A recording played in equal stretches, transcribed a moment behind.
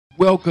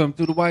Welcome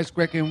to the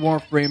Wisecracking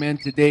Warframe,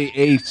 and today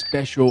a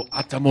special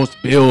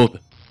ATOMOS build.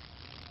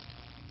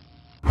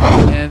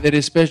 And it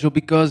is special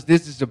because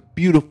this is a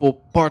beautiful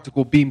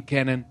particle beam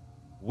cannon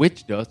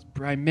which does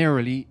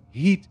primarily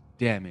heat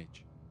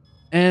damage.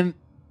 And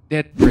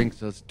that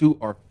brings us to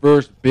our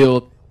first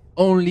build,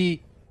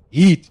 only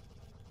heat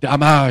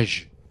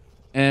damage.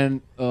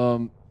 And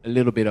a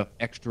little bit of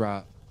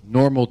extra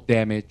normal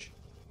damage.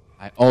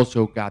 I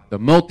also got the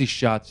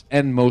multi-shots,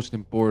 and most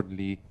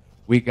importantly,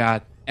 we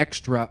got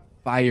extra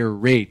fire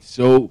rate,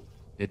 so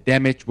the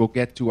damage will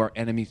get to our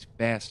enemies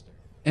faster.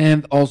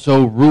 And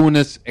also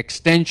ruinous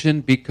extension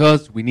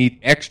because we need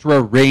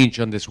extra range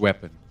on this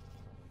weapon.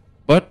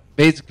 But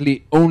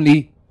basically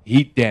only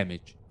heat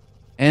damage.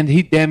 And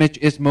heat damage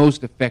is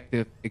most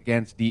effective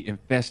against the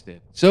infested.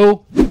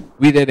 So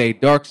we did a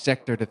dark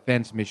sector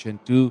defense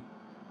mission to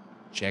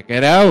check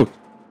it out.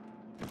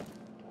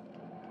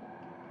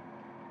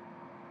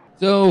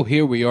 So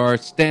here we are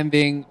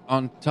standing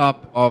on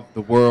top of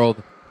the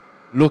world,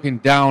 looking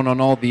down on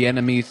all the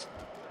enemies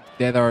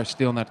that are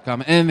still not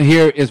coming. And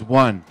here is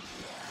one.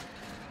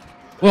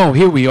 Well,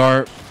 here we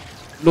are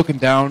looking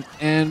down,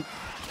 and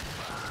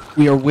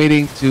we are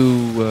waiting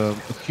to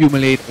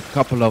accumulate a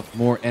couple of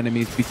more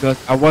enemies because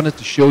I wanted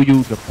to show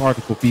you the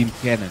particle beam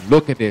cannon.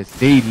 Look at this.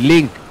 They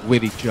link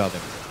with each other.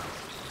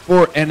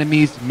 4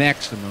 enemies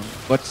maximum,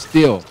 but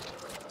still,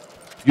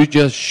 you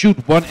just shoot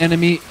one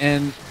enemy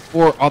and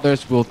 4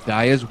 others will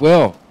die as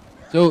well.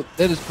 So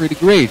that is pretty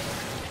great.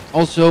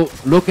 Also,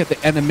 look at the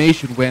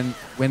animation when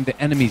the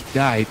enemies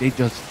die. They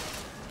just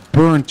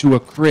burn to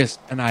a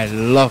crisp, and I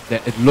love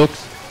that. It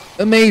looks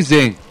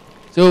amazing.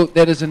 So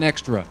that is an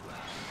extra.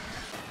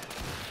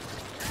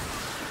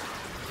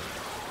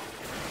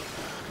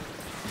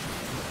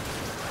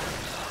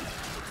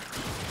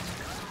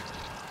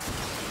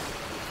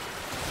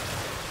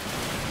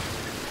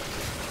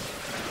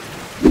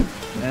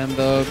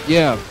 And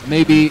yeah,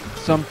 maybe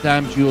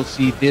sometimes you'll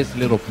see this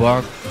little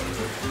bug.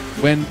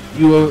 When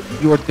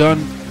you are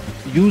done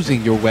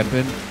using your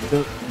weapon,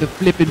 the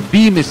flipping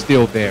beam is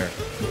still there.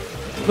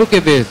 Look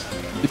at this.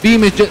 The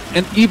beam is just,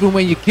 and even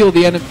when you kill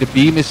the enemy, the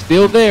beam is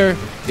still there.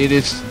 It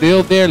is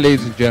still there,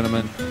 ladies and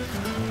gentlemen.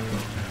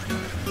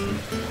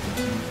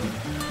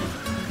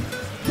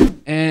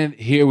 And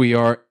here we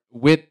are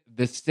with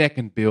the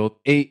second build,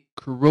 a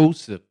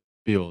corrosive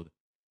build.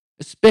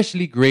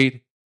 Especially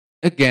great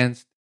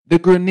against the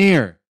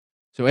Grenier.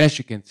 So as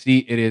you can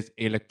see, it is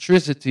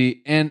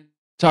electricity and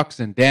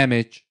toxin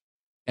damage,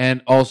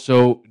 and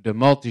also the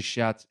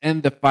multi-shots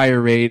and the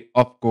fire rate,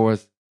 of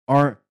course,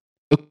 are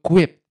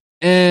equipped.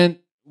 And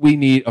we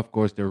need, of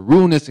course, the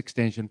ruinous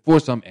extension for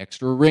some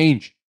extra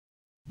range.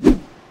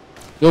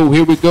 So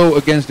here we go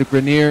against the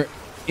Grenier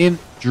in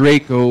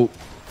Draco.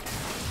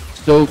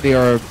 So they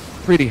are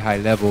pretty high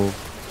level.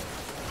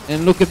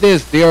 And look at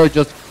this, they are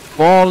just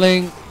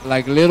falling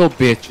like little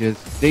bitches.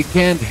 They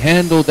can't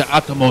handle the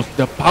ATOMOS,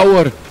 the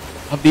power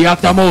of the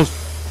ATOMOS.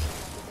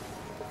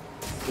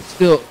 But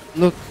still,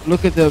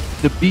 look at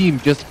the beam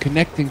just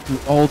connecting to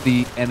all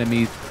the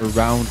enemies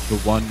around the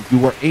one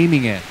you are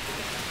aiming at.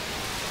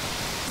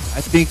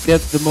 I think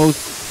that's the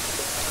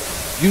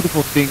most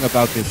beautiful thing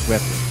about this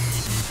weapon.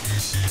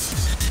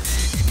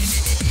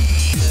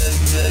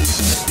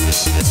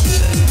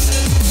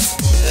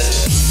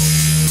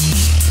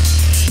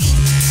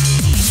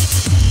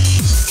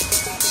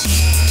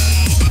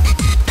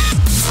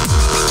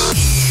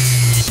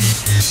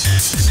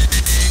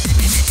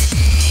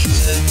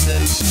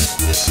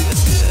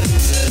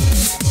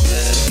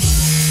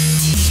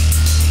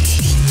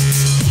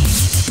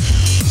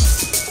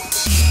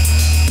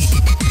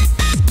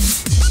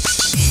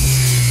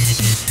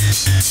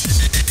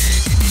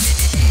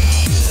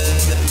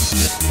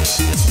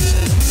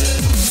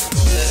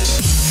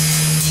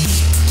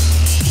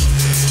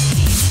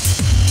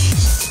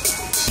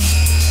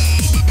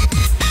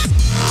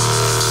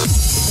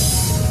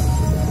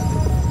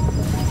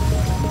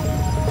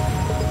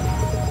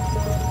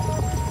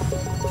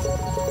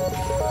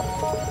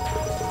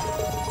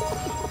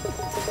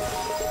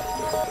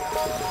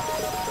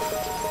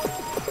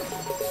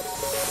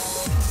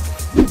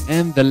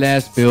 And the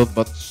last build,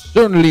 but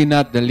certainly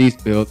not the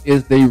least build,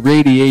 is the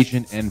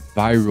radiation and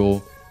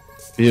viral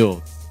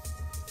build.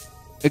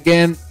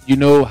 Again, you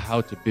know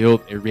how to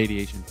build a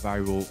radiation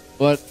viral,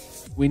 but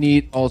we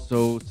need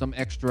also some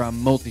extra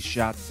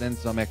multi-shots and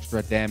some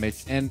extra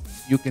damage. And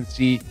you can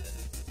see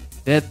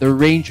that the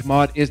range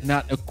mod is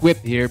not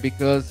equipped here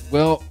because,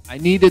 well, I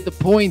needed the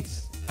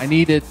points. I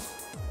needed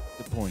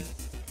the points.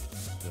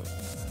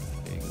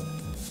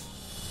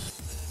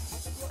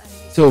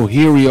 So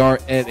here we are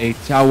at a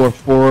Tower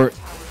 4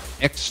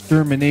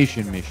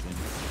 extermination mission.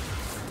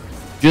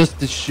 Just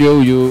to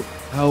show you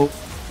how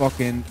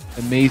fucking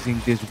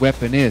amazing this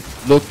weapon is.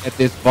 Look at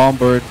this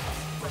bombard.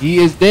 He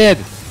is dead.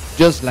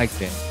 Just like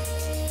that.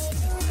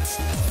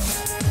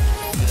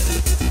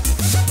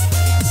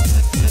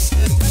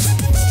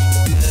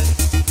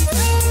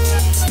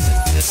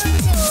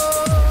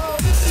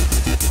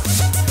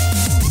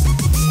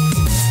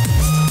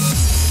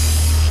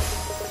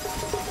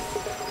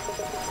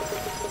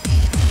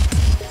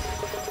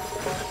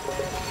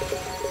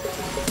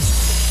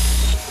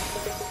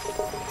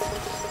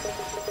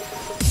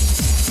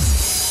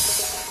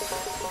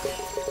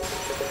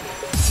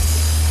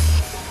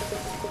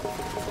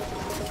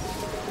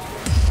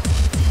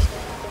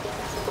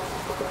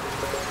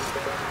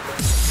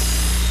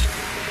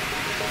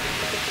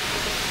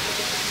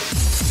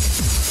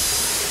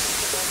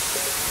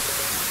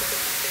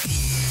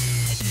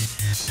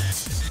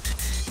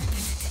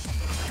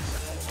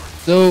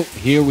 So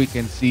here we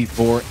can see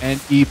Vor,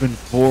 and even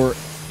Vor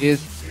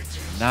is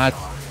not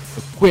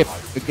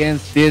equipped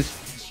against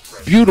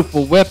this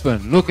beautiful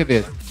weapon. Look at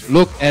this.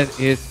 Look at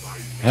his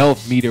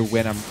health meter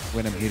when I'm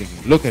hitting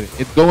him. Look at it.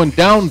 It's going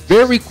down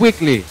very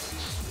quickly.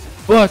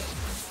 But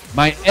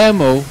my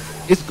ammo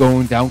is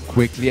going down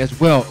quickly as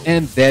well.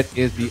 And that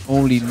is the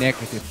only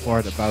negative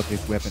part about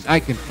this weapon I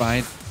can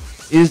find,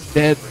 is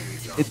that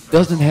it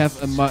doesn't have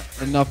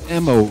enough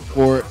ammo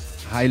for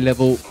high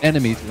level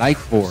enemies like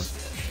Vor.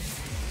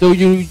 So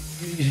you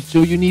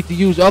need to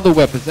use other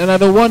weapons, and I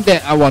don't want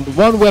that. I want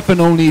one weapon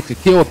only to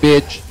kill a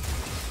bitch.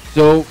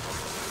 So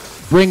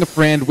bring a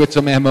friend with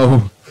some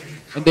ammo,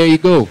 and there you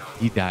go.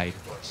 He died.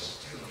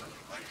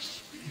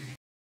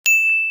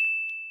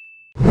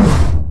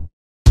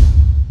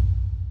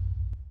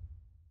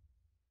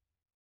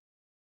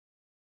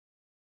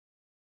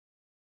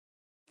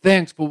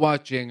 Thanks for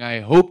watching.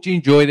 I hope you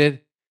enjoyed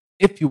it.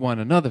 If you want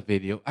another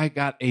video, I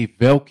got a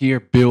Valkyr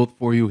build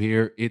for you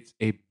here. It's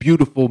a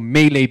beautiful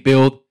melee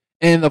build.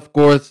 And of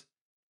course,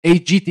 a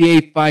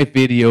GTA 5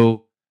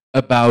 video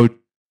about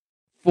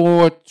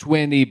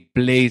 420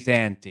 Blaze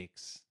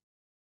antics.